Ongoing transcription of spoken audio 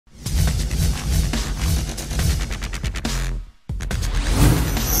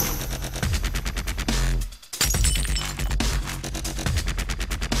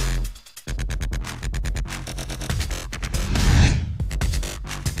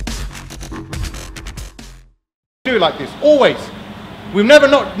do it like this, always. We've never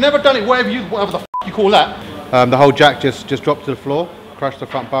done it whatever the f you call that. The whole jack just dropped to the floor, crashed the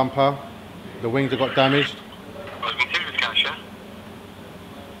front bumper, the wings have got damaged.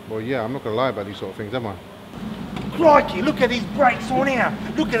 Well, yeah, I'm not going to lie about these sort of things, am I? Crikey, look at these brakes on here.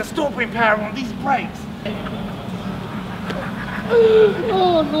 Look at the stopping power on these brakes.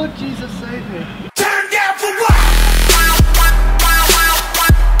 Oh, Lord Jesus, save me. Turn down for what?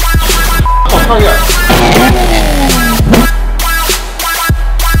 Oh, yeah.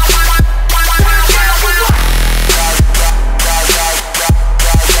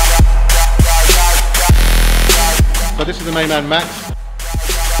 So this is the main man, Max.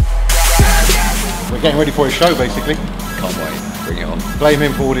 We're getting ready for his show, basically. Can't wait. Bring it on. Blame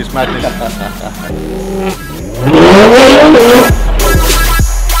him for all this madness.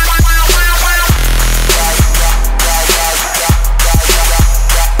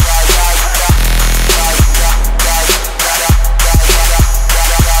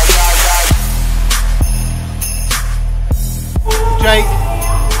 Jake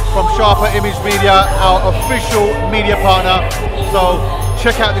from Sharper Image Media, our official media partner. So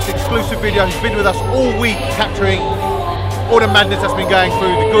check out this exclusive video. He's been with us all week capturing all the madness that's been going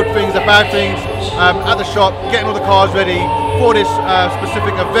through, the good things, the bad things, at the shop, getting all the cars ready for this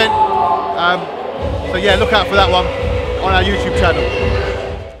specific event. So yeah, look out for that one on our YouTube channel.